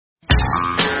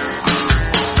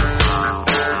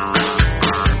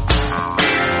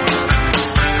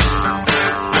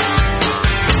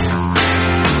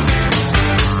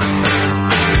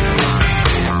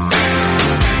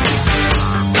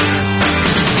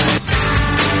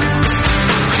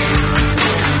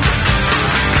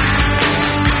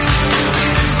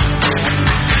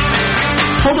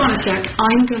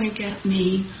I'm going to get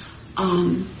me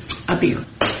a beer.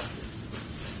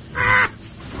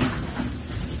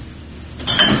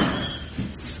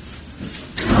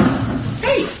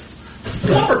 Hey,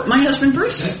 Robert, my husband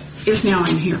Bruce is now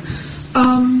in here.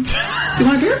 You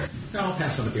want a beer? No, I'll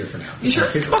pass on the beer for now. You sure?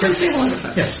 Okay, say hello to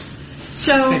folks. Yes.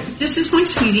 So, this is my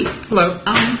sweetie. Hello.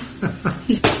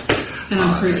 And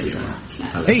I'm pretty.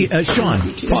 Hey,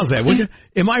 Sean, pause that, would you?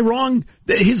 Am I wrong?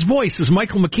 His voice is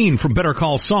Michael McKean from Better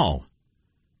Call Saul.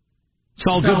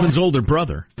 Saul Goodman's older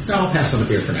brother. No, I'll pass on the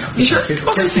beer for now. You sure? Okay,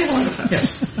 say hello to folks. Yes.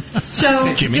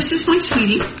 So, Jimmy. this is my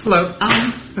sweetie. Hello.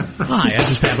 Hi, I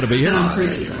just happen to be here. And I'm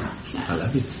pretty. I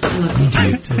love you. I love you.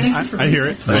 Thank you I hear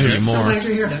it. I hear you more. Glad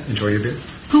you're here. Enjoy your beer.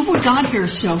 Who we got here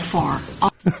so far?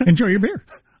 Enjoy your beer.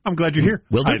 I'm glad you're here.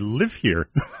 Will do. I live here.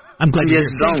 I'm glad you're here.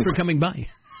 Thanks for coming by.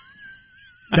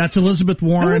 That's Elizabeth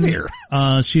Warren. Here.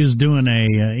 She is doing a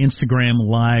Instagram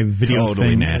live video Totally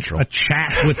thing, natural. a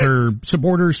chat with her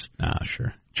supporters.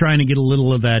 Sure. Trying to get a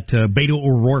little of that Beto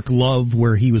O'Rourke love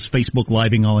where he was Facebook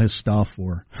living all his stuff.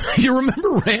 Or You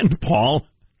remember Rand Paul?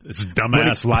 This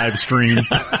dumbass live stream.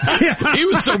 He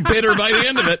was so bitter by the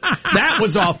end of it. That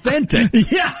was authentic.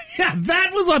 Yeah,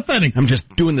 that was authentic. I'm just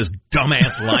doing this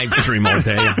dumbass live stream all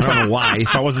day. I don't know why.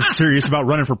 If I wasn't serious about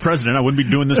running for president, I wouldn't be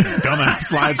doing this dumbass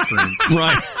live stream.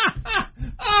 Right.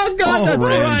 Oh, God, that's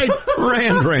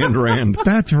Rand. right. Rand.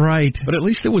 That's right. But at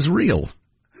least it was real.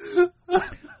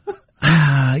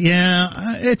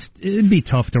 It'd be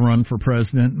tough to run for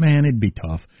president. Man, it'd be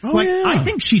tough. I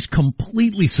think she's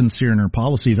completely sincere in her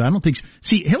policies. I don't think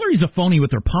Hillary's a phony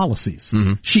with her policies.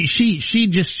 Mm-hmm.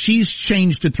 She's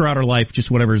changed it throughout her life, just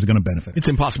whatever is going to benefit. It's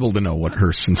impossible to know what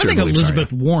her sincere I think beliefs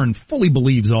Elizabeth Warren fully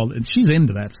believes all. She's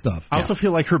into that stuff. I also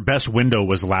feel like her best window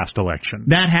was last election.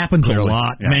 That happens Clearly. a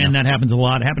lot, man. That happens a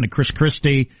lot. It happened to Chris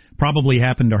Christie. Probably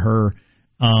happened to her.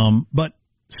 But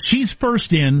she's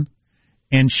first in.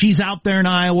 And she's out there in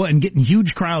Iowa and getting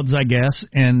huge crowds, I guess,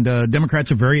 and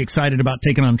Democrats are very excited about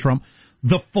taking on Trump.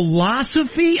 The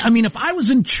philosophy, I mean, if I was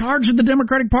in charge of the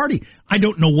Democratic Party, I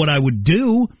don't know what I would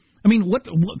do. I mean,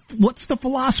 what's the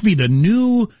philosophy? The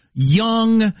new,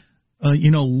 young,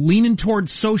 leaning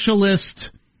towards socialist,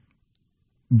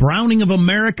 browning of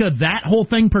America, that whole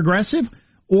thing progressive?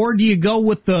 Or do you go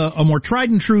with a more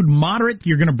tried-and-true moderate?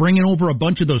 You're going to bring in over a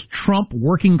bunch of those Trump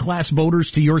working-class voters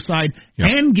to your side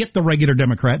and get the regular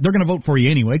Democrat. They're going to vote for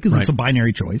you anyway because it's a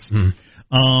binary choice.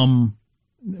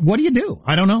 What do you do?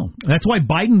 I don't know. That's why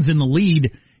Biden's in the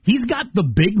lead. He's got the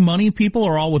big money. People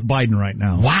are all with Biden right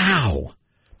now. Wow.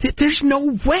 There's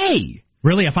no way.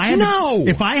 Really? If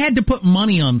I had to put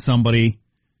money on somebody,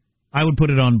 I would put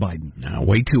it on Biden. No,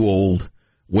 way too old.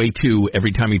 Way too,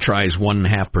 every time he tries,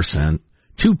 1.5%.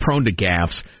 Too prone to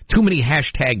gaffes, too many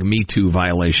 #MeToo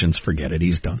violations. Forget it,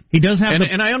 he's done. He does have,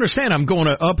 and I understand I'm going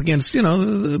up against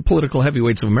the political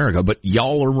heavyweights of America, but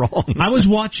y'all are wrong. I was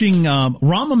watching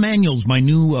Rahm Emanuel's my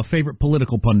new favorite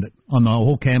political pundit on the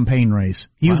whole campaign race.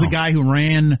 He was the guy who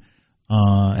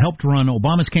helped run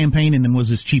Obama's campaign, and then was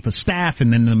his chief of staff,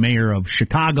 and then the mayor of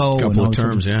Chicago. A couple of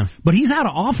terms, yeah. But he's out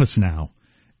of office now,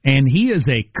 and he is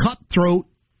a cutthroat,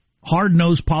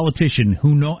 hard-nosed politician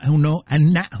who now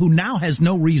has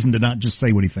no reason to not just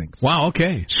say what he thinks. Wow,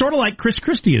 okay. Sort of like Chris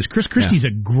Christie is. Chris Christie's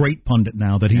a great pundit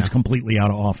now that he's completely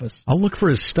out of office. I'll look for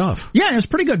his stuff. Yeah, it's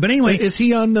pretty good. But anyway, is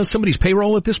he on somebody's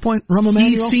payroll at this point, Rahm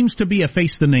Emanuel? He seems to be a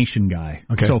face the nation guy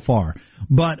so far.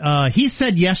 But he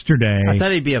said yesterday... I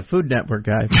thought he'd be a Food Network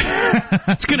guy.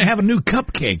 It's going to have a new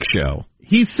cupcake show.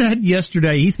 He said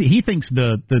yesterday he thinks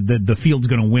the field's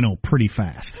going to winnow pretty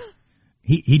fast.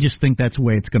 He just thinks that's the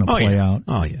way it's going to play out.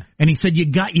 Oh yeah. And he said you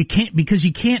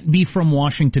can't be from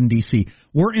Washington D.C.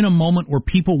 We're in a moment where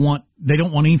they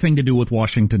don't want anything to do with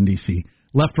Washington D.C.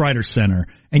 Left, right, or center,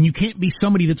 and you can't be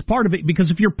somebody that's part of it, because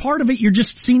if you're part of it, you're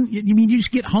just seen. You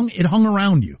just get hung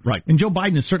around you. Right. And Joe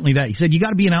Biden is certainly that. He said you got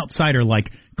to be an outsider, like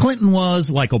Clinton was,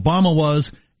 like Obama was,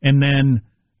 and then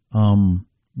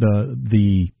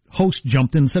the host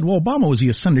jumped in and said, "Well, Obama was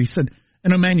a senator." He said.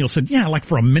 And Emanuel said, yeah, like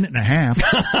for a minute and a half.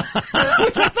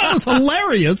 Which I thought was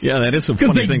hilarious. Yeah, that is a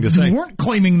funny thing to say. They weren't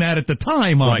claiming that at the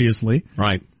time, obviously.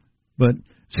 Right. But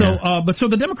so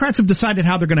the Democrats have decided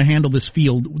how they're going to handle this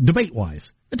field debate-wise.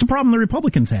 It's a problem the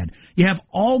Republicans had. You have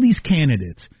all these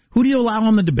candidates. Who do you allow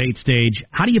on the debate stage?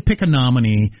 How do you pick a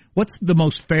nominee? What's the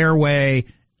most fair way?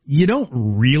 You don't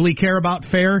really care about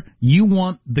fair. You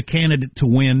want the candidate to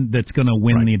win that's going to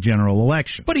win the general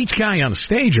election. But each guy on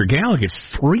stage or gal gets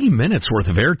 3 minutes worth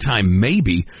of airtime,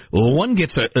 maybe. One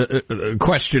gets a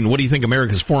question, what do you think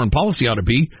America's foreign policy ought to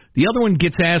be? The other one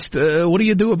gets asked, what do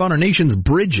you do about our nation's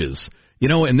bridges?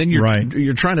 And then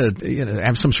you're trying to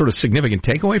have some sort of significant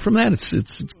takeaway from that.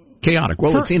 It's Chaotic.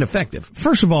 Well, it's ineffective.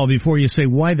 First of all, before you say,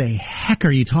 why the heck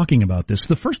are you talking about this?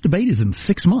 The first debate is in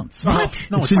 6 months. What?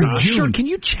 No, it's in June. Sure, can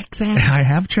you check that? I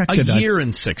have checked it. A year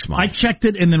and 6 months. I checked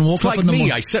it and then woke it's up like in the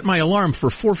morning. I set my alarm for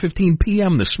 4:15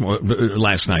 p.m.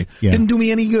 Last night. Yeah. Didn't do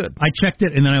me any good. I checked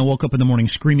it and then I woke up in the morning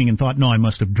screaming and thought, no, I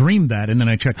must have dreamed that. And then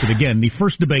I checked it again. The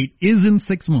first debate is in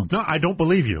 6 months. No, I don't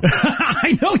believe you.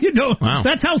 I know you don't. Wow.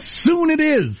 That's how soon it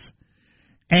is.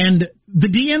 And the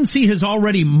DNC has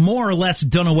already more or less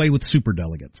done away with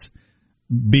superdelegates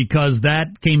because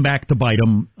that came back to bite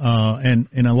them.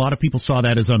 And a lot of people saw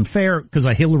that as unfair because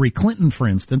Hillary Clinton, for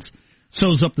instance,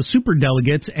 sews up the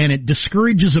superdelegates and it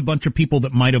discourages a bunch of people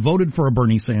that might have voted for a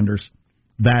Bernie Sanders.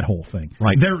 That whole thing.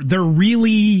 Right.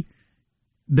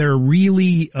 They're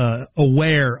really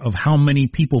aware of how many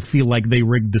people feel like they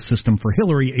rigged the system for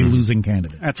Hillary, a losing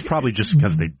candidate. That's probably just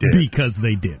because they did. Because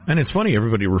they did. And it's funny,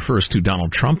 everybody refers to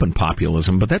Donald Trump and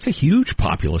populism, but that's a huge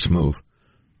populist move.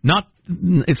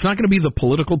 It's not going to be the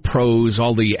political pros,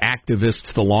 all the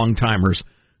activists, the long-timers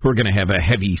who are going to have a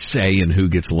heavy say in who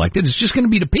gets elected. It's just going to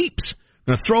be the peeps.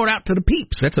 Going to throw it out to the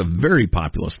peeps. That's a very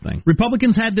populist thing.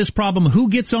 Republicans had this problem. Who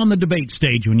gets on the debate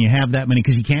stage when you have that many?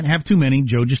 Because you can't have too many.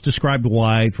 Joe just described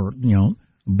why for, a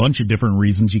bunch of different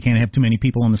reasons. You can't have too many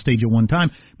people on the stage at one time.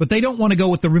 But they don't want to go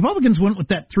with the Republicans went with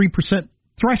that 3%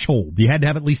 threshold. You had to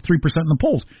have at least 3% in the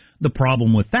polls. The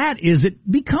problem with that is it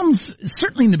becomes,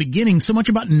 certainly in the beginning, so much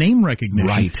about name recognition.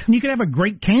 Right. And you could have a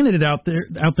great candidate out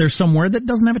there somewhere that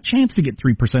doesn't have a chance to get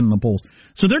 3% in the polls.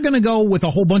 So they're going to go with a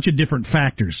whole bunch of different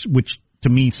factors, which to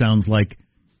me sounds like,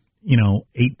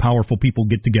 8 powerful people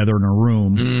get together in a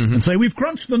room and say, we've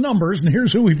crunched the numbers and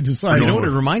here's who we've decided. You know what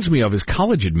it reminds me of is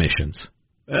college admissions.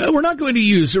 We're not going to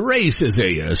use race as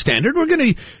a standard. We're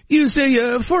going to use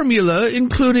a formula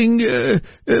including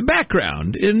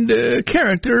background and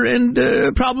character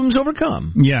and problems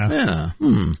overcome. Yeah.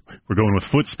 We're going with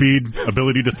foot speed,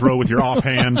 ability to throw with your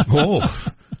offhand.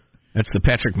 That's the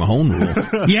Patrick Mahone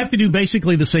rule. You have to do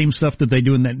basically the same stuff that they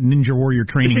do in that Ninja Warrior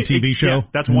training TV show. Yeah,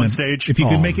 that's one stage. If you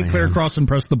can make it clear across and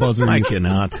press the buzzer. I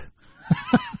cannot.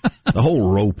 The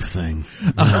whole rope thing.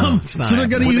 It's not so they're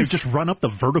going to use... just run up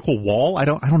the vertical wall? I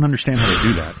don't understand how they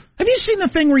do that. Have you seen the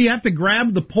thing where you have to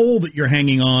grab the pole that you're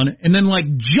hanging on and then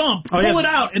jump, pull it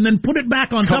out, and then put it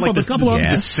back on top of a couple of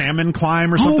the salmon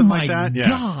climb or something like that? Oh, my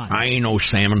God. I ain't no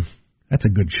salmon. That's a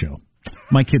good show.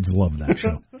 My kids love that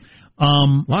show. A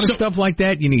lot of stuff like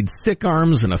that, you need thick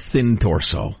arms and a thin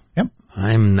torso. Yep.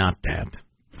 I'm not that.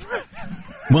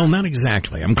 Well, not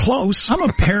exactly. I'm close. I'm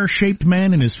a pear-shaped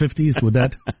man in his 50s. Is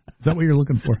that what you're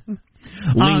looking for?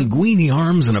 Linguini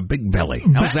arms and a big belly.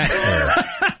 How's that?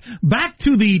 Back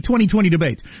to the 2020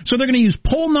 debates. So they're going to use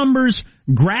poll numbers,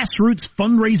 grassroots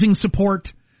fundraising support.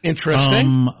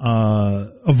 Interesting.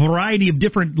 A variety of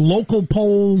different local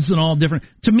polls and all different.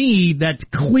 To me, that's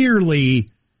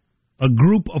clearly a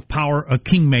group of power,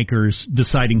 kingmakers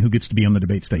deciding who gets to be on the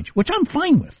debate stage, which I'm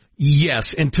fine with.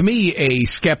 Yes, and to me, a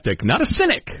skeptic, not a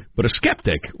cynic, but a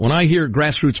skeptic, when I hear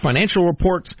grassroots financial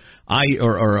reports,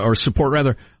 or support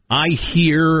rather, I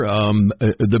hear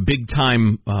the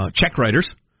big-time check writers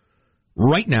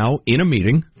right now in a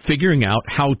meeting figuring out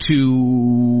how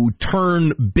to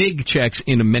turn big checks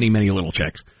into many, many little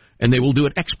checks. And they will do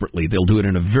it expertly. They'll do it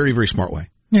in a very, very smart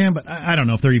way. Yeah, but I don't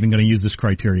know if they're even going to use this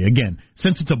criteria. Again,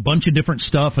 since it's a bunch of different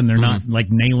stuff and they're not,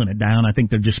 nailing it down, I think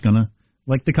they're just going to,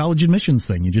 like the college admissions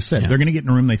thing you just said, they're going to get in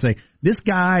a room, they say, this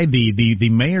guy, the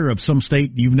mayor of some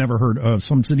state you've never heard of,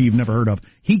 some city you've never heard of,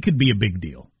 he could be a big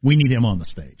deal. We need him on the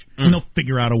stage. And they'll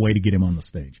figure out a way to get him on the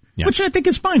stage, which I think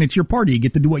is fine. It's your party. You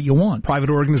get to do what you want. Private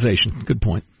organization. Good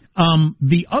point.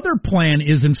 The other plan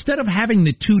is instead of having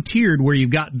the two-tiered where you've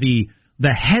got the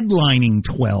headlining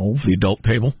 12. The adult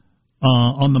table.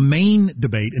 On the main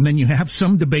debate, and then you have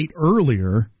some debate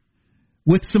earlier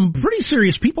with some pretty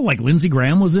serious people, like Lindsey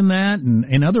Graham was in that,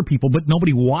 and other people, but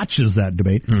nobody watches that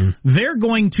debate. They're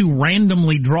going to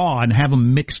randomly draw and have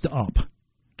them mixed up.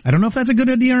 I don't know if that's a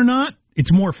good idea or not.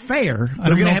 It's more fair.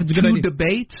 They're going to have two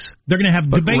debates? They're going to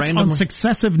have debates on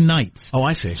successive nights. Oh,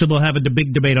 I see. So they'll have a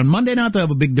big debate on Monday night, they'll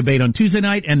have a big debate on Tuesday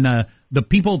night, and the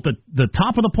people at the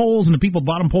top of the polls and the people at the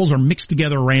bottom polls are mixed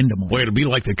together randomly. Boy, it'll be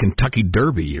like the Kentucky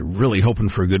Derby. You're really hoping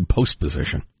for a good post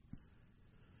position.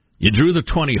 You drew the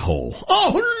 20 hole.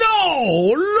 Oh,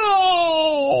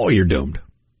 no! You're doomed.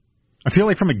 I feel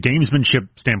like from a gamesmanship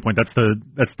standpoint, that's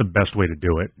the best way to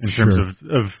do it in terms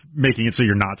of making it so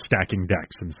you're not stacking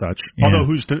decks and such. Yeah.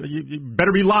 Although you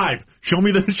better be live. Show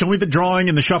me the drawing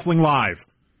and the shuffling live.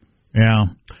 Yeah.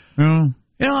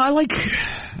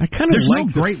 I kind of like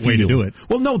no great way to do it.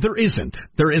 Well, no, there isn't.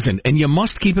 And you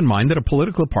must keep in mind that a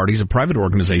political party is a private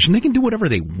organization. They can do whatever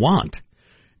they want.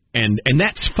 And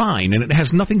that's fine, and it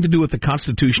has nothing to do with the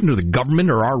Constitution or the government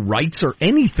or our rights or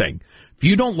anything. If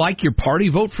you don't like your party,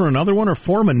 vote for another one or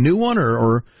form a new one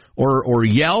or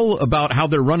yell about how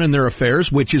they're running their affairs,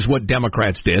 which is what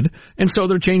Democrats did, and so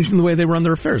they're changing the way they run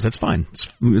their affairs. That's fine.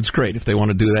 It's great. If they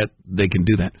want to do that, they can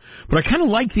do that. But I kind of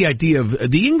like the idea of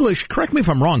the English, correct me if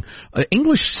I'm wrong,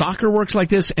 English soccer works like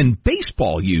this, and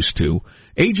baseball used to,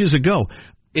 ages ago.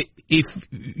 If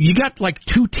you got like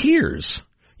 2 tiers.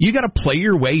 You got to play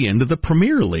your way into the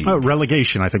Premier League. Oh,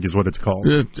 relegation, I think is what it's called.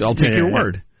 I'll take your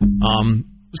word.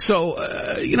 So,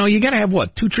 you got to have,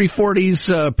 2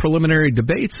 340s preliminary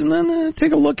debates, and then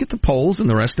take a look at the polls and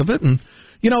the rest of it. And,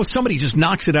 if somebody just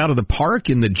knocks it out of the park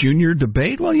in the junior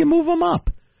debate, well, you move them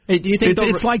up. Hey, do you think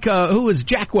it's like, who was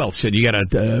Jack Welch said, you got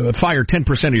to fire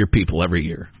 10% of your people every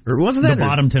year. Or wasn't that? The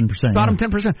bottom 10%. Bottom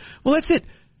 10%. Well, that's it.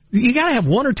 You got to have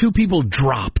 1 or 2 people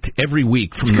dropped every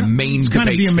week from the main debate kind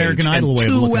of the American Idol way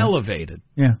of looking at it. Too elevated.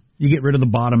 Yeah, you get rid of the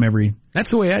bottom every...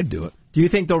 That's the way I'd do it. Do you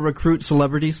think they'll recruit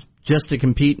celebrities just to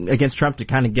compete against Trump to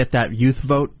kind of get that youth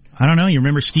vote? I don't know. You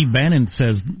remember Steve Bannon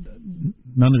says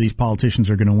none of these politicians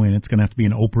are going to win. It's going to have to be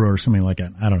an Oprah or something like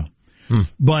that. I don't know.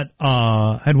 But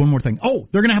I had one more thing. Oh,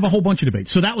 they're going to have a whole bunch of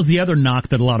debates. So that was the other knock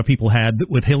that a lot of people had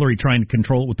with Hillary trying to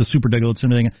control it with the superdelegates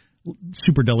and everything,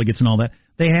 superdelegates and all that.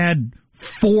 They had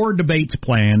 4 debates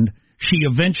planned. She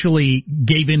eventually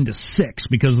gave in to 6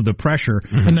 because of the pressure,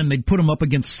 and then they'd put them up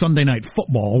against Sunday Night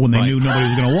Football when they knew nobody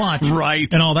was going to watch,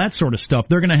 and all that sort of stuff.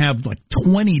 They're going to have like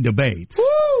 20 debates.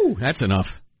 Woo! That's enough.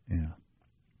 Yeah.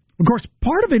 Of course,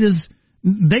 part of it is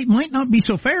they might not be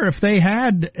so fair if they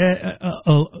had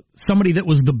somebody that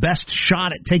was the best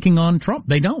shot at taking on Trump.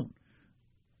 They don't.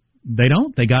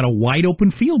 They got a wide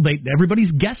open field.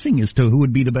 Everybody's guessing as to who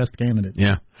would be the best candidate.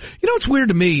 Yeah. It's weird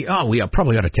to me. Oh, we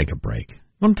probably ought to take a break.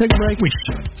 Want to take a break? We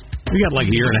should. We got like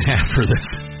a year and a half for this.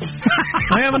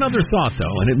 I have another thought,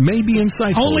 though, and it may be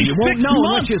insightful. Only you 6 won't know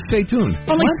months. unless you stay tuned.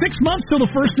 Only 6 months till the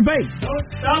first debate.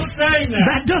 Stop saying that.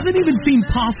 That doesn't even seem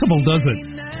possible, does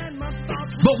it?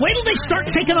 But wait till they start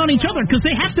taking on each other, because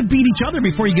they have to beat each other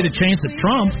before you get a chance at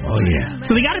Trump. Oh, yeah.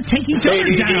 So they got to take each other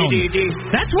down.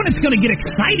 That's when it's going to get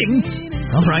exciting.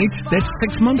 All right. That's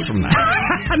 6 months from now.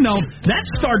 No, that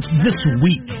starts this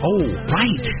week. Oh,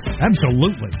 right.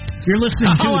 Absolutely. You're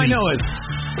listening to... All I know is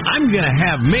I'm going to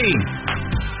have me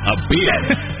a beer.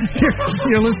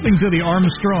 You're listening to the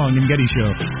Armstrong and Getty Show.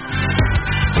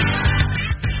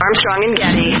 Armstrong and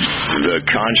Getty. The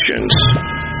conscience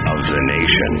of the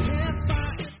nation.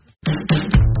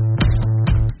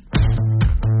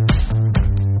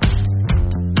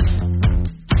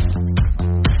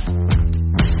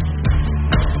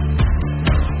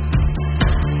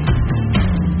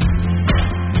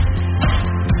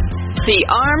 The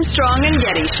Armstrong and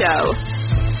Getty Show.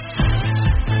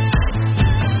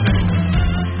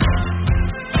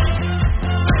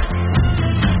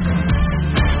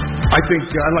 I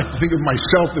like to think of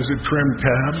myself as a trim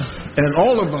tab, and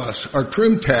all of us are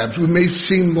trim tabs. We may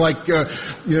seem like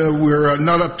we're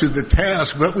not up to the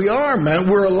task, but we are, man.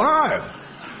 We're alive.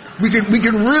 We can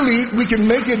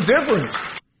make a difference.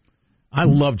 I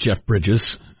love Jeff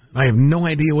Bridges. I have no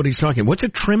idea what he's talking. What's a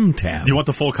trim tab? You want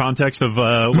the full context of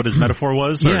what his metaphor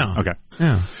was? Or? Yeah. Okay.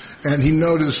 Yeah. And he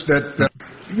noticed that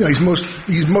he's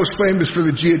most famous for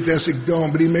the geodesic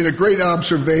dome, but he made a great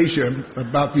observation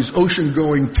about these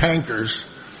ocean-going tankers.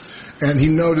 And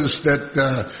he noticed that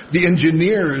the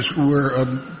engineers were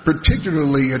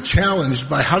particularly challenged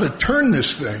by how to turn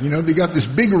this thing. They got this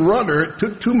big rudder. It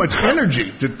took too much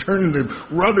energy to turn the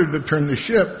rudder to turn the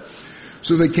ship.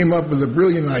 So they came up with a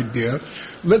brilliant idea.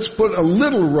 Let's put a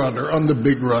little rudder on the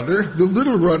big rudder. The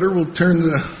little rudder will turn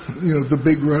the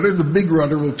big rudder. The big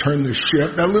rudder will turn the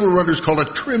ship. That little rudder is called a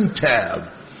trim tab.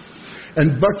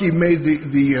 And Bucky made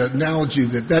the analogy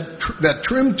that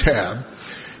trim tab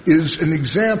is an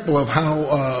example of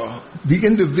how the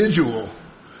individual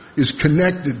is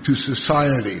connected to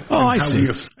society. Oh, I see.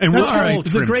 And all right.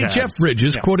 The great Jeff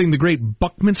Bridges, quoting the great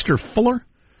Buckminster Fuller.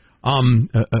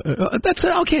 That's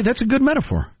okay. That's a good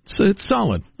metaphor. It's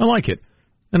solid. I like it,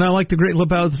 and I like the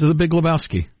Big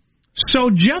Lebowski.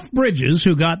 So Jeff Bridges,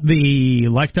 who got the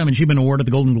Lifetime Achievement Award at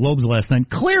the Golden Globes last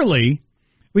night, clearly,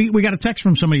 we got a text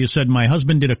from somebody who said my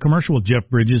husband did a commercial with Jeff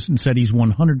Bridges and said he's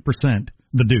 100%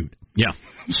 the dude. Yeah.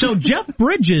 So Jeff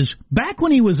Bridges, back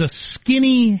when he was a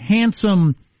skinny,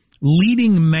 handsome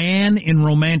leading man in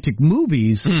romantic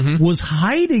movies, was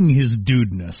hiding his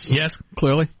dudeness. Yes,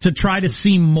 clearly. To try to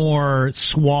seem more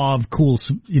suave, cool,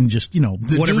 in just, the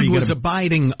whatever dude you was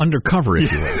abiding undercover,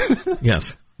 if you will.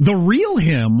 Yes. The real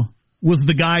him was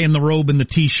the guy in the robe and the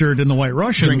T-shirt and the White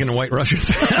Russians. Drinking White Russians.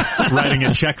 Writing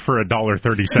a check for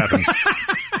 $1.37.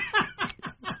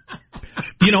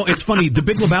 You know, it's funny. The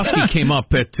Big Lebowski came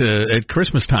up at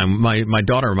Christmas time. My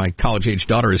daughter, my college-age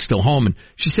daughter, is still home, and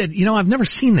she said, "You know, I've never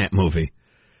seen that movie."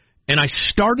 And I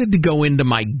started to go into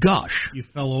my gush. You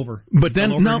fell over. But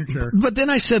then But then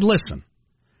I said, "Listen,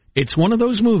 it's one of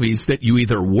those movies that you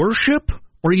either worship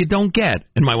or you don't get."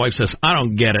 And my wife says, "I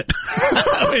don't get it."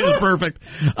 It was perfect.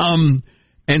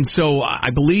 And so I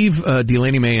believe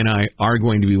Delaney May and I are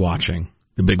going to be watching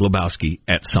The Big Lebowski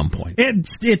at some point.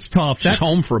 It's tough. She's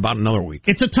home for about another week.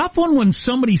 It's a tough one when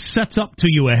somebody sets up to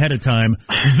you ahead of time.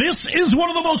 This is one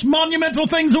of the most monumental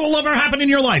things that will ever happen in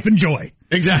your life. Enjoy.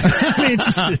 Exactly.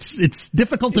 I mean, it's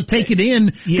difficult to take it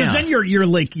in because then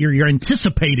you're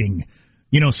anticipating,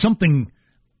 something.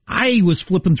 I was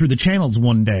flipping through the channels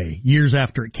one day, years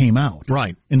after it came out.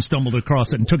 Right. And stumbled across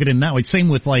it and took it in that way. Same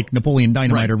with, Napoleon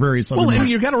Dynamite or various other and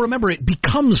you got to remember, it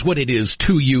becomes what it is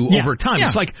to you over time. Yeah.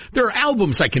 It's like there are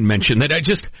albums I can mention that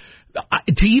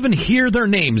to even hear their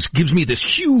names gives me this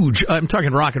huge, I'm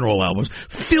talking rock and roll albums,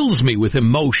 fills me with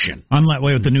emotion. I'm that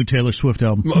way with the new Taylor Swift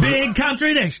album. Big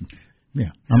contradiction.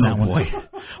 Yeah, I'm that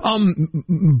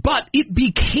one. But it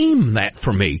became that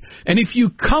for me. And if you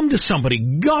come to somebody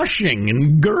gushing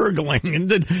and gurgling and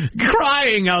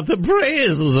crying out the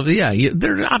praises of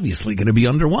they're obviously going to be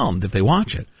underwhelmed if they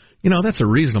watch it. That's a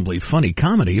reasonably funny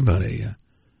comedy about a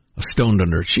stoned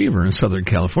underachiever in Southern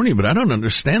California, but I don't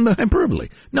understand the hyperbole.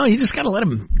 No, you just got to let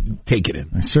him take it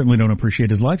in. I certainly don't appreciate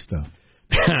his lifestyle.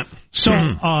 So,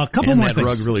 a couple more things. That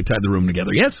rug really tied the room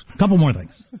together. Yes? A couple more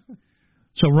things.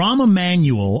 So Rahm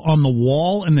Emanuel on the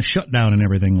wall and the shutdown and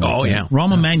everything.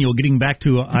 Rahm Emanuel getting back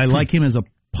to, I like him as a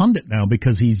pundit now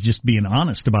because he's just being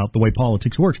honest about the way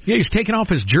politics works. Yeah, he's taken off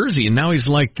his jersey and now he's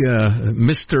like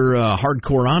Mr.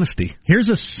 Hardcore Honesty. Here's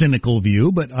a cynical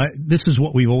view, but this is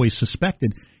what we've always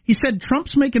suspected. He said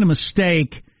Trump's making a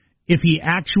mistake if he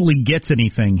actually gets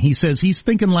anything. He says he's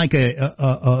thinking like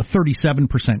a 37%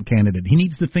 candidate. He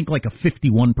needs to think like a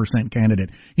 51% candidate.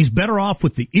 He's better off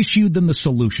with the issue than the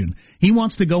solution. He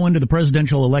wants to go into the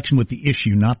presidential election with the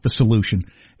issue, not the solution.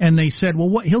 And they said,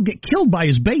 well, he'll get killed by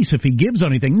his base if he gives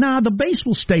anything. Nah, the base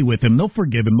will stay with him. They'll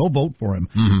forgive him. They'll vote for him.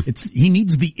 Mm-hmm. He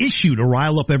needs the issue to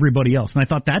rile up everybody else. And I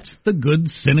thought that's the good,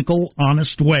 cynical,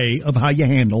 honest way of how you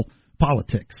handle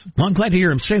politics. Well, I'm glad to hear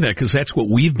him say that because that's what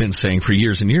we've been saying for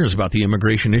years and years about the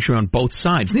immigration issue on both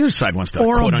sides. Neither side wants to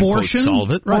quote abortion, unquote solve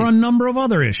it, right? Or a number of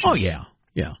other issues. Oh yeah.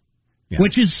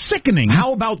 Which is sickening.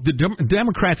 How about the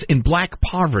Democrats in black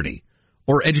poverty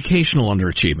or educational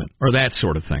underachievement or that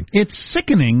sort of thing? It's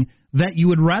sickening that you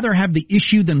would rather have the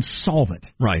issue than solve it.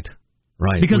 Right.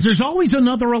 Because there's always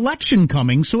another election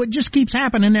coming, so it just keeps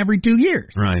happening every 2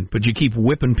 years. Right, but you keep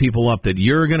whipping people up that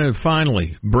you're going to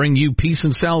finally bring you peace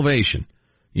and salvation.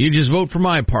 You just vote for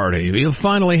my party. You'll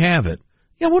finally have it.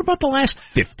 Yeah, what about the last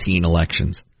 15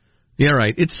 elections? Yeah,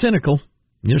 right, it's cynical.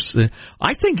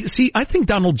 I think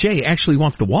Donald J. actually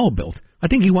wants the wall built. I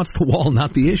think he wants the wall,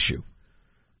 not the issue.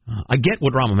 I get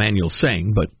what Rahm Emanuel's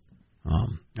saying, but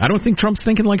I don't think Trump's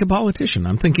thinking like a politician.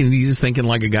 I'm thinking he's thinking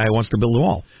like a guy who wants to build a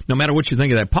wall. No matter what you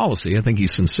think of that policy, I think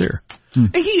he's sincere.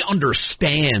 He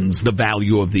understands the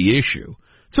value of the issue.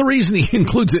 It's the reason he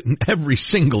includes it in every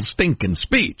single stinking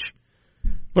speech.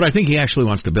 But I think he actually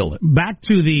wants to build it. Back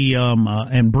to the,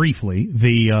 and briefly,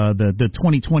 the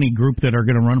 2020 group that are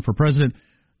going to run for president.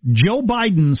 Joe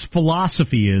Biden's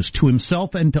philosophy is, to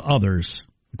himself and to others,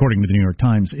 according to the New York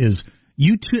Times, is,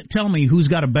 you tell me who's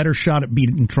got a better shot at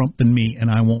beating Trump than me,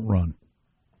 and I won't run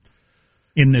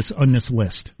on this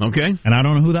list. Okay. And I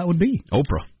don't know who that would be.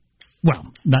 Oprah. Well,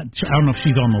 I don't know if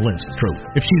she's on the list. True.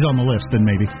 If she's on the list, then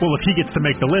maybe. Well, if he gets to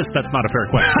make the list, that's not a fair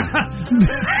question.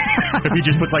 If he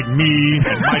just puts like me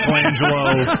and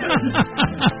Michelangelo,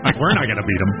 we're not going to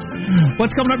beat him.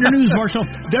 What's coming up in your news, Marshall?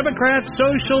 Democrat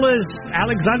socialist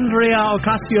Alexandria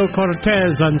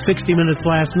Ocasio-Cortez on 60 Minutes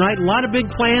last night. A lot of big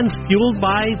plans fueled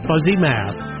by fuzzy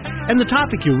math. And the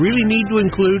topic you really need to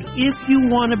include if you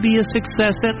want to be a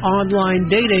success at online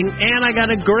dating. And I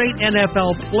got a great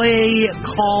NFL play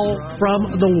call from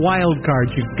the Wild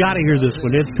Card. You've got to hear this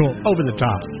one. It's cool. Over the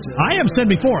top. I have said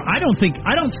before, I don't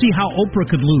see how Oprah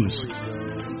could lose.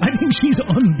 I think she's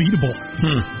unbeatable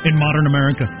in modern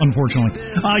America, unfortunately.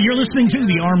 You're listening to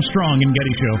the Armstrong and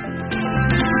Getty Show.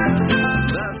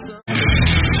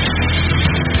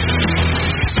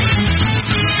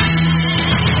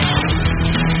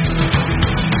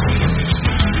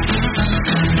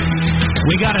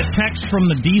 We got a text from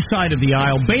the D side of the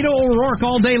aisle. Beto O'Rourke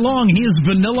all day long. He is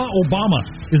Vanilla Obama.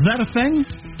 Is that a thing?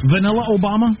 Vanilla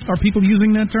Obama? Are people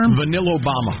using that term? Vanilla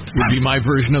Obama would be my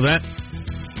version of that.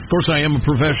 Of course, I am a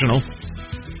professional.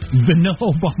 Vanilla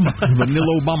Obama.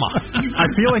 Vanilla Obama. I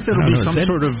feel like there'll be some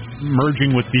sort of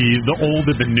merging with the old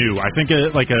and the new. I think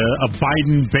a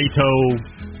Biden, Beto,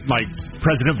 like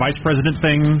president, vice president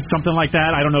thing, something like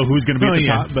that. I don't know who's going to be at the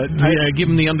top, but give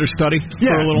him the understudy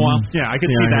for a little while. Yeah, I could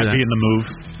see that being the move.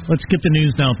 Let's get the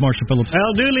news now with Marsha Phillips.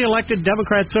 Well, newly elected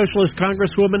Democrat Socialist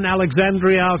Congresswoman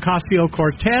Alexandria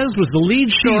Ocasio-Cortez was the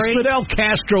lead story. She's Fidel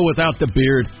Castro without the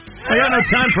beard. I got no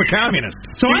time for communists.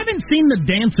 So I haven't seen the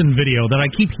dancing video that I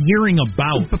keep hearing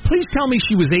about. But please tell me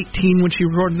she was 18 when she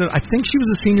recorded it. I think she was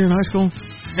a senior in high school.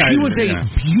 She was a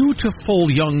beautiful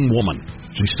young woman.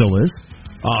 She still is?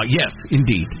 Yes,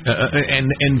 indeed.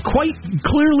 And quite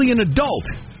clearly an adult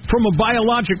from a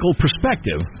biological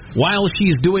perspective while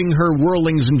she's doing her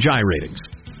whirlings and gyratings.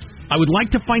 I would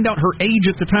like to find out her age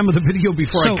at the time of the video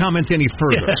before I comment any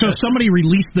further. So somebody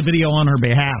released the video on her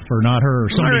behalf, or not her, or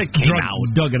somebody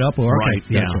dug it up. Or, right,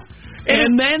 okay, yeah.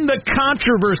 And then the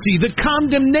controversy, the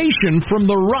condemnation from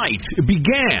the right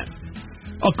began,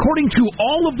 according to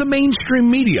all of the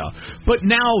mainstream media. But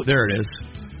now, there it is.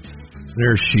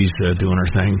 There she's doing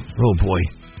her thing. Oh, boy.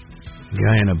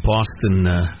 Guy in a Boston,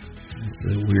 it's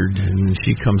weird, and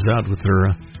she comes out with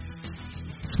her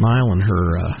smile and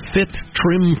her fit,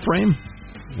 trim frame.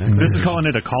 This is calling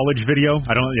it a college video.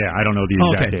 I don't know the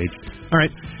exact age. All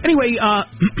right. Anyway,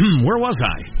 where was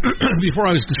I before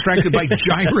I was distracted by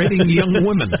gyrating young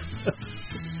women?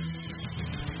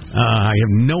 I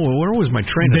have where was my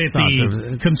train of thought?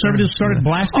 The conservatives started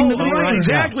blasting the video. Right,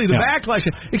 exactly, the backlash.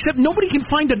 Except nobody can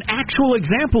find an actual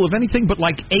example of anything but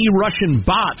like a Russian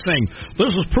bot saying, this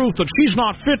is proof that she's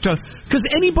not fit to... Because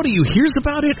anybody who hears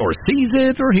about it or sees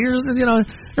it or hears it,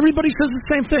 everybody says the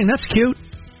same thing. That's cute.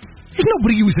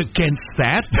 Nobody was against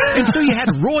that. And so you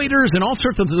had Reuters and all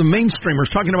sorts of the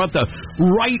mainstreamers talking about the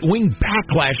right-wing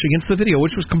backlash against the video,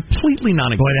 which was completely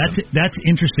non-existent. Boy, that's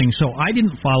interesting. So I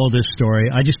didn't follow this story.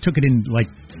 I just took it in, I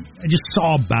just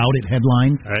saw about it,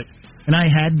 headlines. Right. And I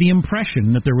had the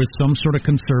impression that there was some sort of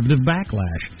conservative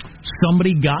backlash.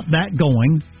 Somebody got that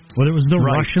going, whether it was the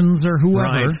Russians or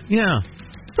whoever. Right. Yeah.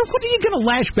 So what are you going to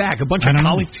lash back? A bunch of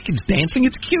college kids dancing?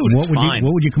 It's cute. It's fine.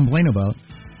 What would you complain about?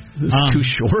 It's too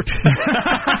short.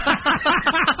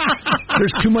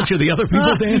 There's too much of the other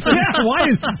people dancing. Yeah,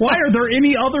 why are there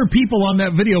any other people on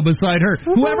that video beside her?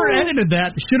 Whoever edited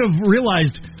that should have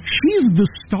realized she's the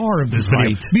star of this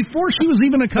video. Before she was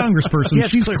even a congressperson,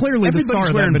 she's clearly the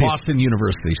star of that video. Boston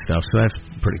University stuff, so that's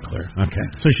pretty clear. Okay.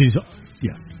 So she's,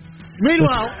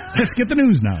 Meanwhile, let's get the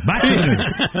news now. Back to the news.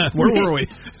 Where were we?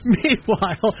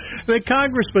 Meanwhile, the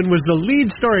congressman was the lead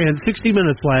story on 60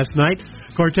 Minutes last night.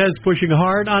 Cortez pushing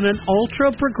hard on an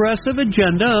ultra-progressive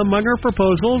agenda. Among her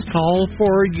proposals call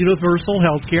for universal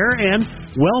health care and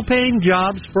well-paying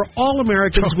jobs for all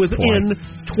Americans within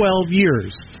 12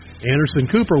 years. Anderson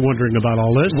Cooper wondering about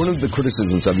all this. One of the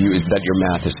criticisms of you is that your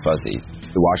math is fuzzy.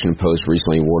 The Washington Post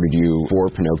recently awarded you 4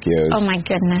 Pinocchios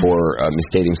for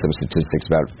misstating some statistics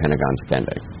about Pentagon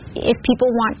spending. If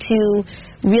people want to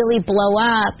really blow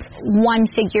up one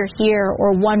figure here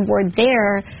or one word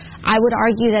there, I would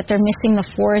argue that they're missing the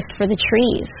forest for the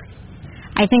trees.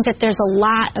 I think that there's a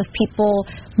lot of people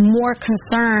more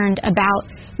concerned about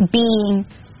being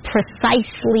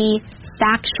precisely,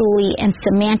 factually, and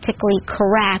semantically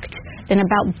correct than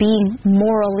about being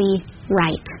morally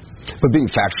right. But being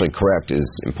factually correct is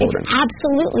important. It's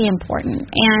absolutely important.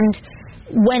 And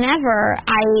whenever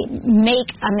I make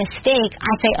a mistake,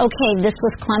 I say, okay, this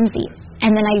was clumsy.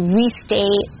 And then I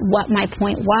restate what my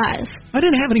point was. I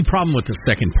didn't have any problem with the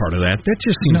second part of that. That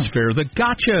just seems fair. The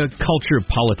gotcha culture of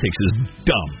politics is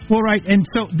dumb. Well, right. And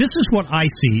so this is what I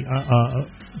see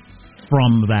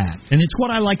from that. And it's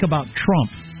what I like about Trump.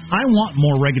 I want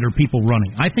more regular people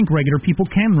running. I think regular people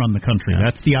can run the country.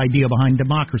 That's the idea behind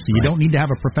democracy. You don't need to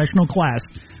have a professional class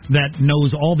that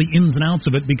knows all the ins and outs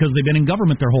of it because they've been in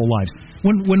government their whole lives.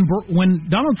 When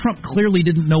Donald Trump clearly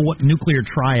didn't know what nuclear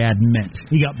triad meant,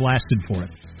 he got blasted for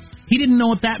it. He didn't know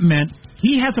what that meant.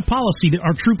 He has a policy that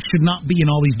our troops should not be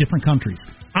in all these different countries.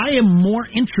 I am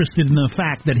more interested in the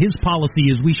fact that his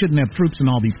policy is we shouldn't have troops in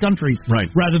all these countries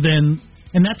rather than...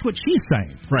 And that's what she's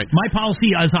saying. Right. My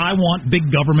policy is I want big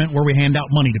government where we hand out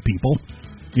money to people,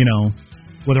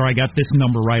 whether I got this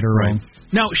number right or wrong.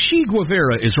 Now, Che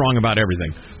Guevara is wrong about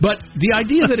everything. But the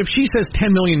idea that if she says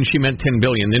 10 million, she meant 10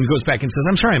 billion, then goes back and says,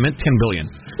 I'm sorry, I meant 10 billion.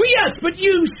 Well, yes, but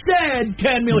you said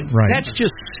 10 million. Right. That's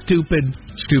just stupid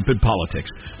stupid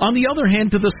politics. On the other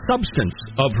hand, to the substance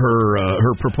of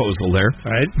her proposal there,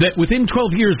 that within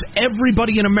 12 years,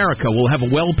 everybody in America will have a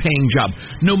well-paying job,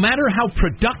 no matter how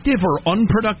productive or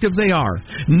unproductive they are,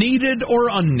 needed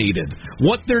or unneeded,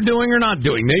 what they're doing or not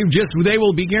doing. They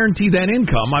will be guaranteed that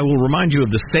income. I will remind you of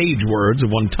the sage words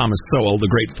of one Thomas Sowell, the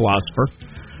great philosopher.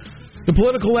 The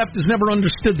political left has never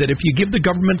understood that if you give the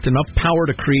government enough power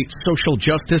to create social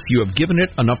justice, you have given it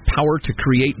enough power to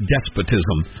create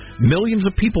despotism. Millions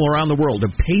of people around the world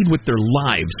have paid with their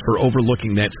lives for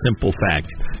overlooking that simple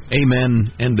fact. Amen.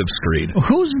 End of screed.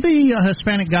 Who's the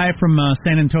Hispanic guy from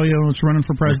San Antonio that's running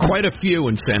for president? Quite a few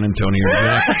in San Antonio.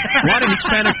 A lot of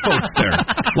Hispanic folks there.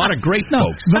 A lot of great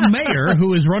folks. The mayor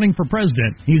who is running for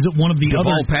president, he's one of the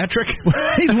Deval Patrick?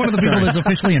 He's one of the people that's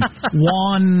officially in.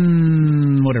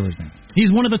 Juan, whatever his name.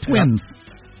 He's one of the twins.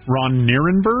 Ron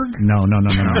Nierenberg? No.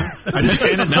 I just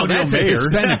San Antonio that's mayor. a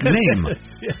Hispanic name.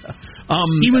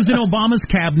 He was in Obama's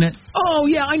cabinet. Oh,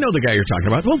 yeah, I know the guy you're talking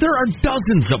about. Well, there are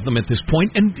dozens of them at this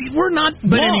point, and we're not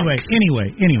But wonks.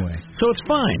 anyway. So it's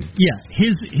fine. Yeah, he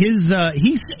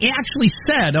actually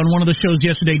said on one of the shows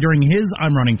yesterday during his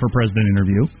I'm running for president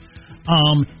interview,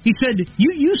 he said,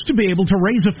 you used to be able to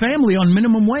raise a family on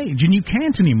minimum wage, and you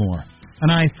can't anymore. And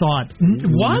I thought,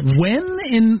 what? When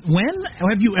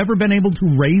have you ever been able to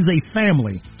raise a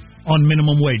family on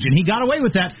minimum wage? And he got away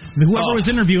with that. Whoever was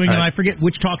interviewing him, I forget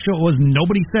which talk show it was,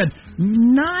 nobody said,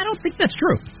 no, I don't think that's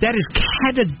true. That is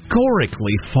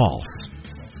categorically false.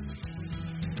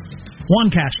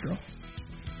 Juan Castro.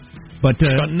 But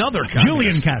another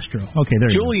Julian Castro. Okay,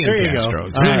 there you go.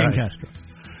 Julian Castro.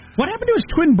 What happened to his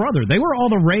twin brother? They were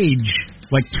all the rage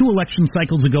like 2 election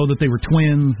cycles ago that they were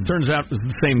twins. Turns out it was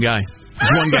the same guy.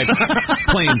 One guy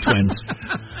playing twins.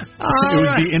 It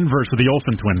was the inverse of the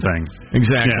Olsen twin thing.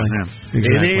 Exactly. In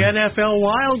the NFL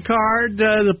wild card,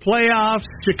 the playoffs,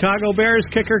 Chicago Bears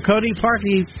kicker Cody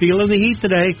Parkey feeling the heat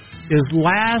today. His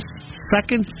last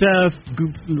second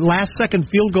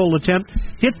field goal attempt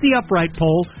hit the upright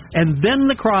pole and then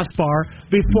the crossbar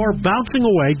before bouncing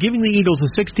away, giving the Eagles a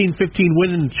 16-15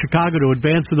 win in Chicago to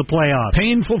advance to the playoffs.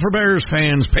 Painful for Bears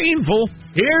fans. Painful.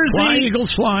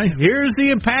 Eagles fly. Here's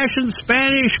the impassioned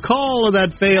Spanish call of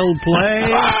that failed play.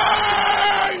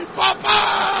 ¡Ay,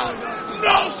 papá!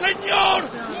 ¡No, señor!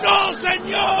 ¡No,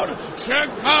 señor!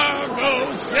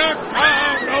 ¡Chicago!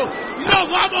 ¡Nos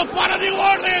vamos para New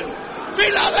Orleans!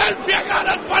 ¡Filadelfia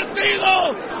gana el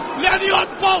partido! ¡Le dio al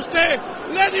poste!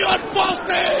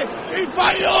 ¡Y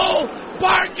falló!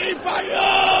 ¡Parkey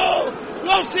falló!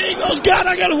 ¡Los Eagles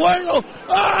ganan el juego!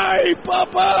 ¡Ay,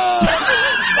 papá!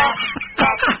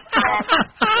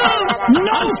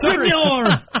 No, senor!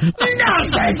 No,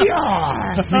 senor!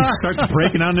 He starts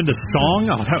breaking out into song.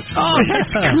 That's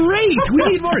great. We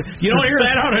need more. You don't hear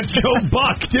that out of Joe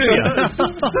Buck, do you?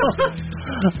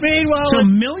 Meanwhile, so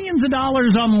millions of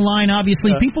dollars on the line,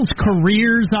 obviously. People's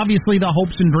careers, obviously the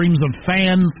hopes and dreams of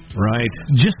fans. Right.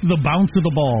 Just the bounce of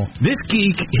the ball. This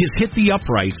geek has hit the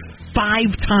uprights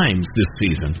 5 times this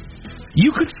season.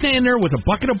 You could stand there with a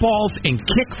bucket of balls and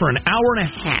kick for an hour and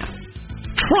a half,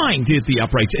 trying to hit the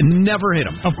uprights and never hit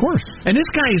them. Of course. And this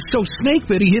guy is so snake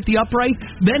that he hit the upright,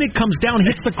 then it comes down,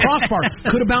 hits the crossbar.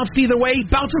 Could have bounced either way,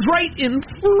 bounces right in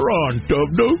front of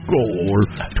the goal.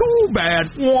 Too bad.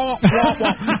 Wah, wah,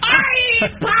 wah. Ay,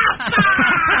 Papa!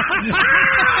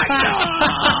 No,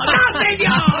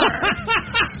 senor!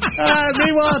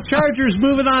 Meanwhile, Chargers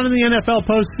moving on in the NFL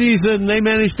postseason. They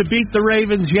managed to beat the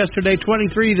Ravens yesterday,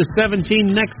 23-17.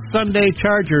 Next Sunday,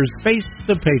 Chargers face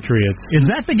the Patriots. Is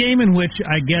that the game in which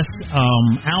I guess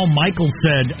Al Michaels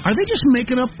said, "Are they just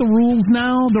making up the rules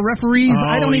now? The referees?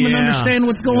 I don't even understand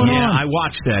what's going on." Yeah, I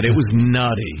watched that. It was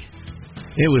nutty.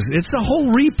 It's a whole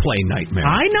replay nightmare.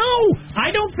 I know.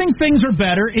 I don't think things are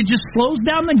better. It just slows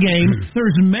down the game.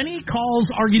 There's many calls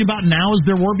argued about now as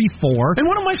there were before. And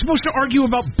what am I supposed to argue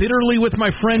about bitterly with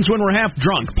my friends when we're half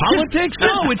drunk? Politics?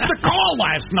 No, it's the call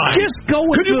last night.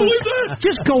 Could you believe that?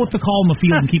 Just go with the call in the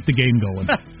field and keep the game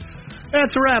going.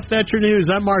 That's a wrap. That's your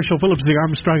news. I'm Marshall Phillips, the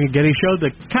Armstrong and Getty Show,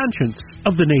 the conscience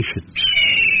of the nation.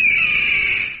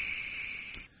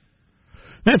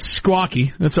 That's Squawky.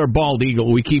 That's our bald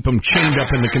eagle. We keep him chained up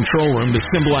in the control room to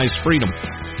symbolize freedom.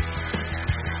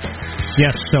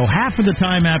 Yes, so half of the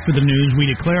time after the news, we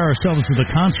declare ourselves as the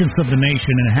conscience of the nation,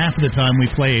 and half of the time we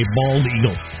play a bald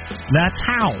eagle. That's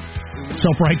how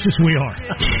self-righteous we are.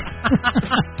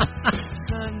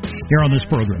 Here on this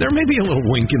program. There may be a little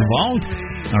wink involved.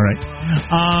 All right.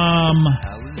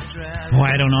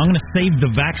 I don't know. I'm going to save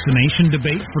the vaccination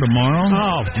debate for tomorrow.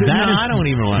 I don't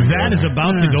even like that. That is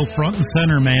about to go front and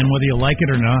center, man, whether you like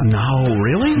it or not. No,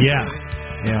 really? Yeah.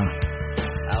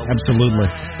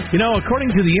 Absolutely. You know, according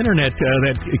to the internet,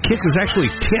 that kick was actually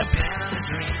tipped.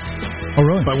 Oh,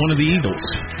 really? By one of the Eagles.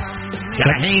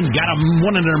 Got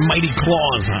one of their mighty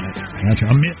claws on it.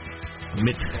 Gotcha. A mitt.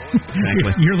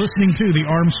 Exactly. You're listening to the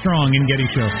Armstrong and Getty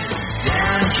Show.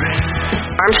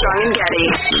 Armstrong and Getty.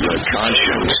 The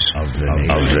conscience of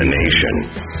the nation.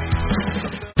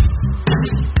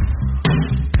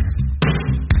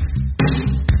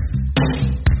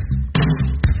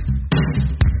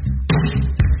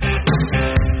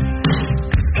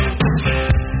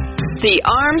 The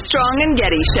Armstrong and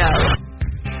Getty Show.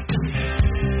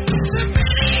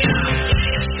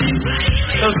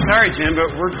 So sorry, Jim,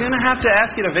 but we're going to have to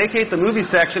ask you to vacate the movie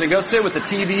section and go sit with the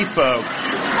TV folk.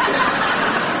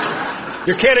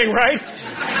 You're kidding, right?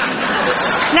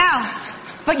 No,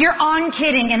 but you're on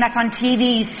kidding, and that's on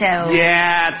TV, so...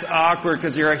 Yeah, it's awkward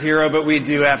because you're a hero, but we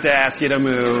do have to ask you to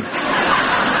move.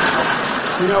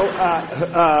 You know,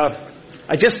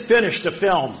 I just finished a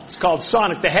film. It's called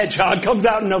Sonic the Hedgehog. Comes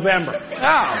out in November.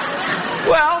 Oh.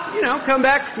 Well, you know, come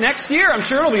back next year. I'm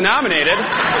sure it'll be nominated.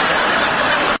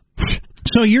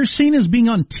 So you're seen as being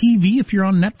on TV if you're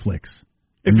on Netflix,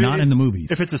 not in the movies.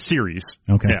 If it's a series.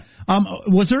 Okay. Yeah.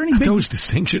 Was there any big... Those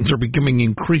distinctions are becoming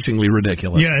increasingly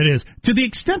ridiculous. Yeah, it is. To the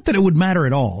extent that it would matter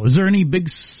at all. Is there any big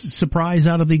surprise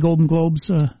out of the Golden Globes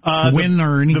win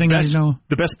or anything that you know?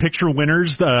 The Best Picture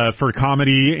winners for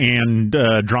comedy and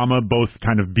drama both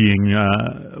kind of being,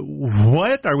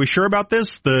 what? Are we sure about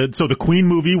this? So the Queen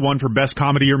movie won for Best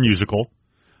Comedy or Musical.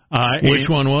 Which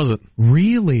one was it?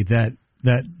 Really? That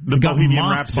the got Bohemian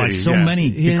mocked Rhapsody, by so many.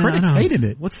 The critics hated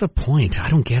it. What's the point? I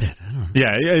don't get it.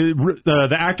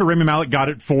 The actor Rami Malek got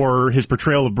it for his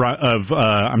portrayal of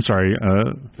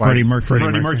Freddie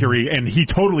Mercury, and he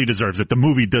totally deserves it. The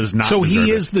movie does not. So deserve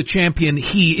he is the champion.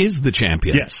 He is the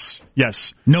champion.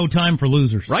 Yes. No time for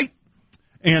losers. Right.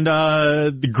 And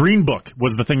the Green Book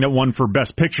was the thing that won for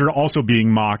Best Picture, also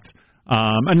being mocked,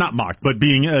 and not mocked, but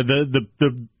being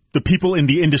the people in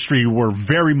the industry were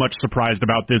very much surprised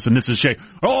about this, and this is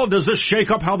does this shake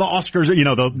up how the Oscars? You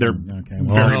know, they're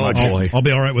very much. I'll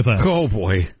be all right with that. Oh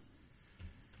boy,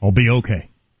 I'll be okay.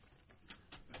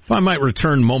 If I might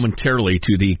return momentarily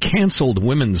to the canceled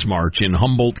Women's March in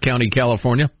Humboldt County,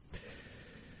 California.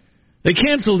 They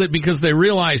canceled it because they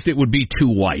realized it would be too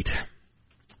white.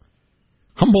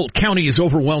 Humboldt County is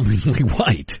overwhelmingly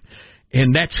white.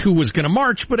 And that's who was going to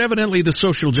march, but evidently the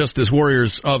social justice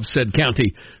warriors of said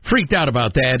county freaked out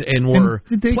about that and were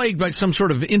plagued by some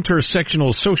sort of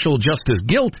intersectional social justice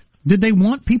guilt. Did they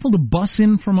want people to bus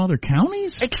in from other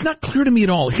counties? It's not clear to me at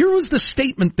all. Here was the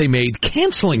statement they made,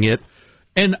 canceling it,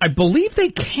 and I believe they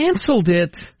canceled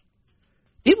it.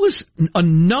 It was a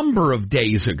number of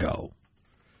days ago.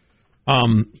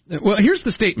 Well, here's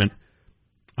the statement.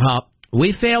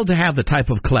 We failed to have the type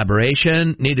of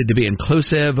collaboration needed to be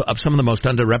inclusive of some of the most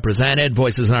underrepresented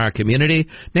voices in our community,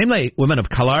 namely women of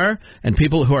color and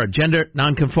people who are gender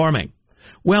nonconforming.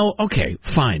 Well, okay,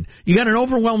 fine. You got an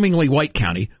overwhelmingly white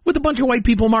county with a bunch of white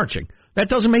people marching. That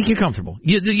doesn't make you comfortable.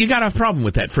 You got a problem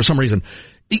with that for some reason.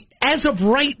 As of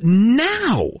right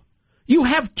now, you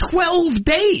have 12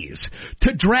 days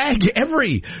to drag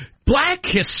every Black,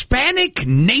 Hispanic,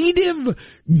 Native,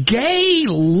 gay,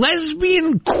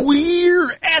 lesbian,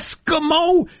 queer,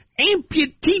 Eskimo,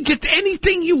 amputee, just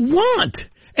anything you want,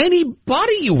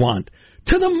 anybody you want,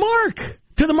 to the march.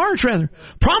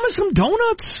 Promise them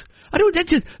donuts.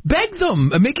 Just beg them,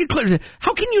 make it clear.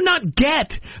 How can you not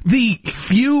get the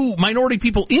few minority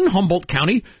people in Humboldt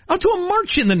County out to a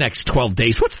march in the next 12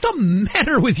 days? What's the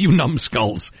matter with you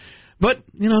numbskulls? But,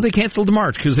 they canceled the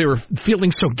march because they were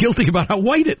feeling so guilty about how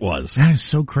white it was. That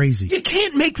is so crazy. You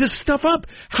can't make this stuff up.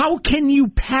 How can you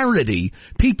parody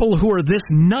people who are this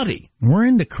nutty? We're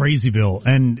into Crazyville.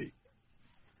 And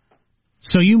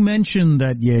so you mentioned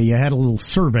that, you had a little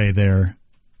survey there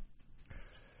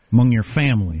among your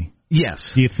family. Yes.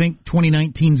 Do you think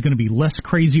 2019 is going to be less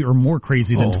crazy or more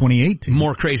crazy than 2018?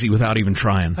 More crazy without even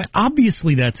trying.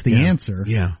 Obviously, that's the answer.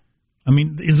 Yeah. I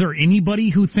mean, is there anybody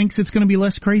who thinks it's going to be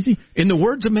less crazy? In the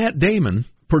words of Matt Damon,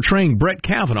 portraying Brett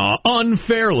Kavanaugh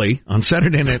unfairly on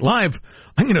Saturday Night Live,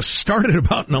 I'm going to start at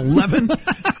about an 11,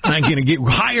 and I'm going to get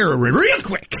higher real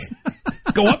quick.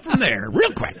 Go up from there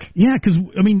real quick. Yeah, because,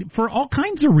 for all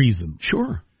kinds of reasons.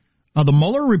 Sure. The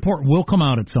Mueller report will come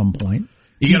out at some point.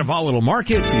 You got a volatile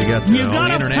market. You got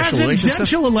a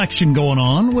presidential election going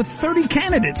on with 30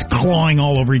 candidates clawing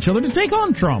all over each other to take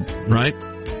on Trump. Right.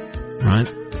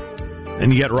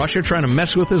 And you got Russia trying to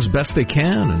mess with us best they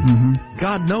can, and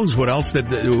God knows what else that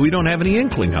we don't have any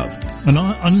inkling of. An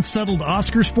unsettled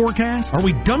Oscars forecast? Are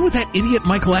we done with that idiot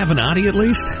Michael Avenatti at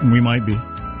least? We might be.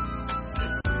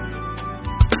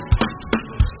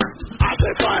 I said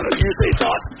say final, you say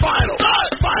thoughts. Final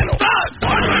thoughts.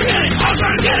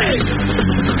 Armstrong and Getty.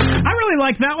 I really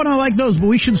like that one. I like those, but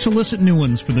we should solicit new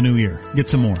ones for the new year. Get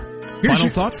some more.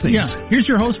 Final thoughts things. Yeah. Here's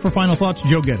your host for Final Thoughts,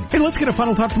 Joe Getty. Hey, let's get a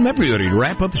final thought from everybody to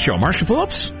wrap up the show. Marshall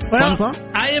Phillips, final thought?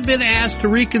 I have been asked to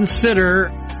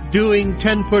reconsider doing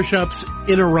 10 push-ups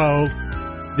in a row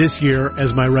this year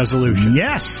as my resolution.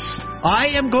 Yes. I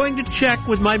am going to check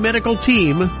with my medical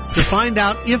team to find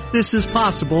out if this is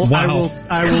possible. Wow.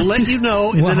 I will let you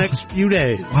know in the next few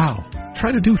days. Wow.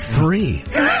 Try to do 3.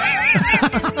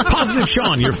 Positive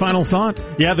Sean, your final thought?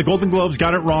 Yeah, the Golden Globes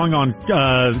got it wrong on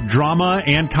drama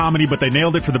and comedy, but they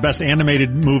nailed it for the best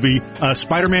animated movie.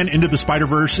 Spider-Man Into the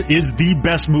Spider-Verse is the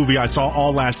best movie I saw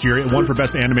all last year. It won for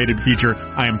best animated feature.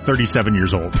 I am 37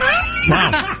 years old.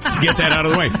 Wow. Get that out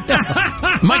of the way.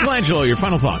 Michelangelo, your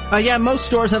final thought? Yeah, most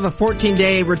stores have a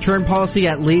 14-day return policy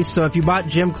at least, so if you bought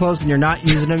gym clothes and you're not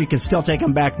using them, you can still take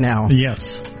them back now. Yes.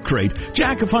 Great.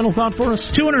 Jack, a final thought for us?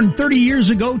 230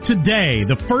 years ago today,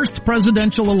 the first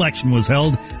presidential election was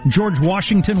held. George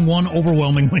Washington won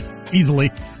overwhelmingly,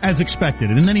 easily, as expected,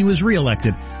 and then he was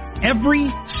reelected. Every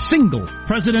single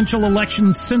presidential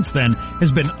election since then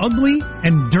has been ugly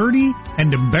and dirty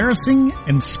and embarrassing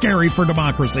and scary for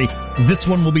democracy. This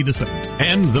one will be the same.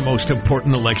 And the most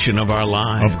important election of our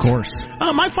lives. Of course.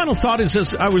 My final thought is,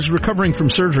 as I was recovering from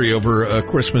surgery over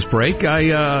Christmas break,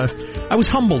 I was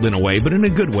humbled in a way, but in a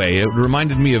good way. It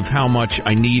reminded me of how much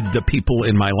I need the people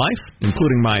in my life,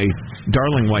 including my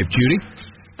darling wife, Judy,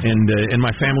 and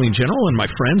my family in general, and my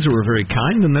friends who are very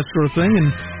kind and that sort of thing. And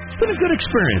it's been a good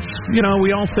experience. You know,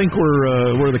 we all think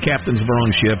we're the captains of our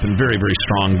own ship and very, very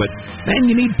strong, but, man,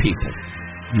 you need people.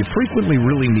 You frequently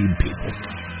really need people.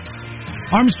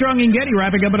 Armstrong and Getty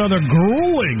wrapping up another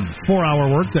grueling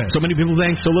 4-hour workday. So many people,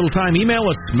 thanks so little time. Email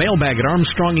us,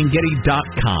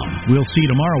 mailbag@armstrongandgetty.com. We'll see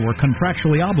you tomorrow. We're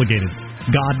contractually obligated.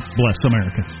 God bless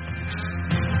America.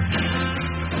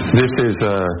 This is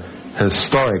a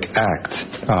historic act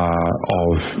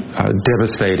of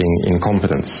devastating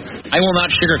incompetence. I will not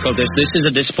sugarcoat this. This is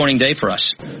a disappointing day for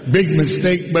us. Big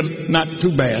mistake, but not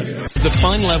too bad. The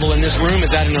fun level in this room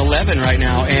is at an 11 right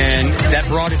now, and that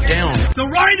brought it down. The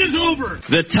ride is over.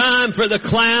 The time for the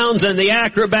clowns and the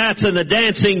acrobats and the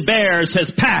dancing bears has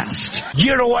passed.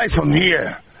 Get away from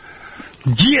here.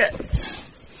 Get.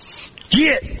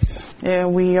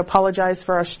 We apologize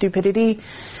for our stupidity,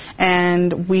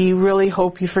 and we really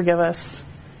hope you forgive us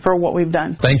for what we've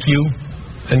done. Thank you,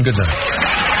 and good night.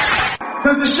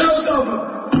 The show's over.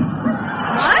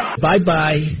 What?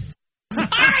 Bye-bye.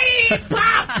 Ay,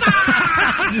 Papa!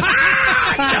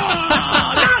 Ay, no,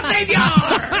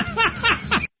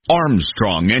 senor!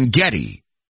 Armstrong and Getty.